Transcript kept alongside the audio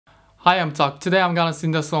Hi, I'm Tak. Today I'm gonna sing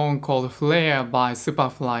the song called Flare by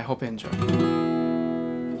Superfly. Hope you enjoy.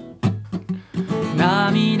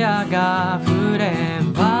 涙が降れ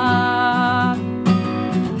ば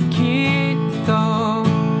きっと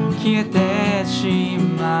消えてし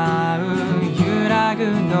まう揺らぐ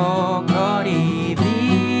残り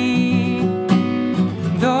火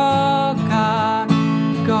どうか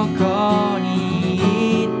ここ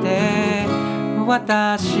にいて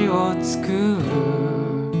私を作る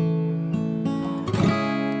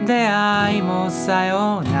出会いもさ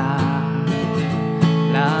よな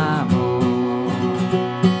らも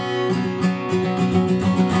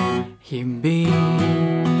日々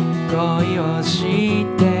恋をし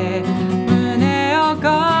て胸を焦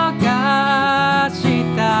がし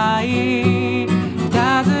たいい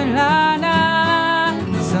たずらな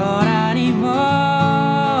空にも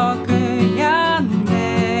悔やん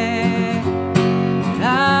で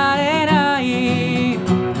られない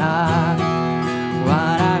ほら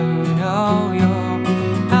笑うのよ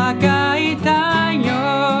赤い太陽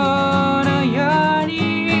のよう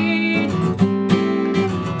に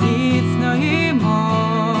いつの日も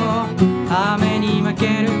雨に負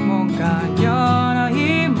けるもんか今日の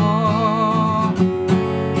日も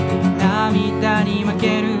涙に負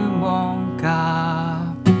けるもん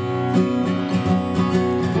か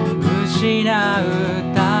失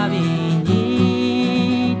うたび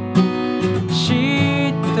に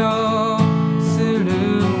嫉妬する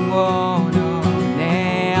もの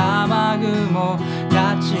ね雨雲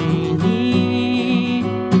たちに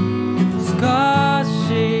少し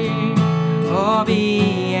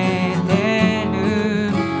怯えてる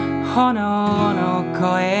炎の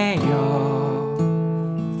声よ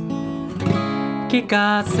聞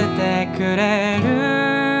かせてくれる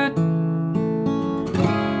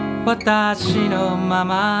私のま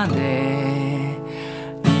まで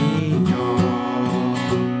いいよ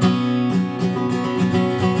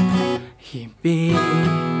日々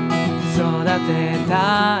育て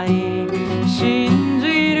たい信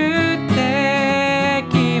じるって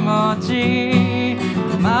気持ち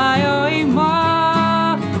迷いも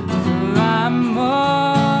不安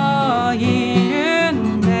もいる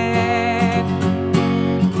んで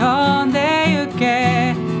飛んでゆけ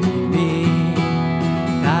日々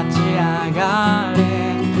立ち上がれ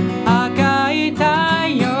赤い太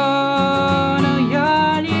陽のよ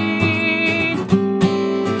うに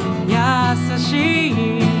優しい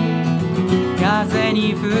風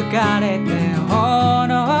に吹かれて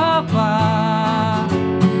炎は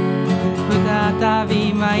再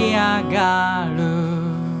び舞い上がる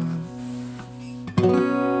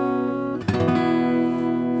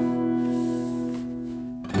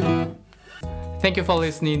Thank you for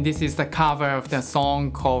listening. This is the cover of the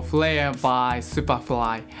song called Flare by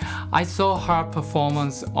Superfly. I saw her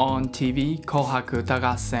performance on TV, Kohaku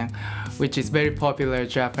Utagassen, which is very popular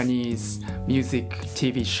Japanese music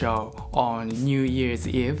TV show on New Year's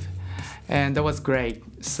Eve. And that was great,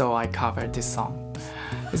 so I covered this song.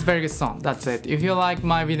 It's a very good song, that's it. If you like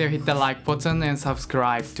my video, hit the like button and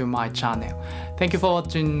subscribe to my channel. Thank you for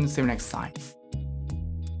watching, see you next time.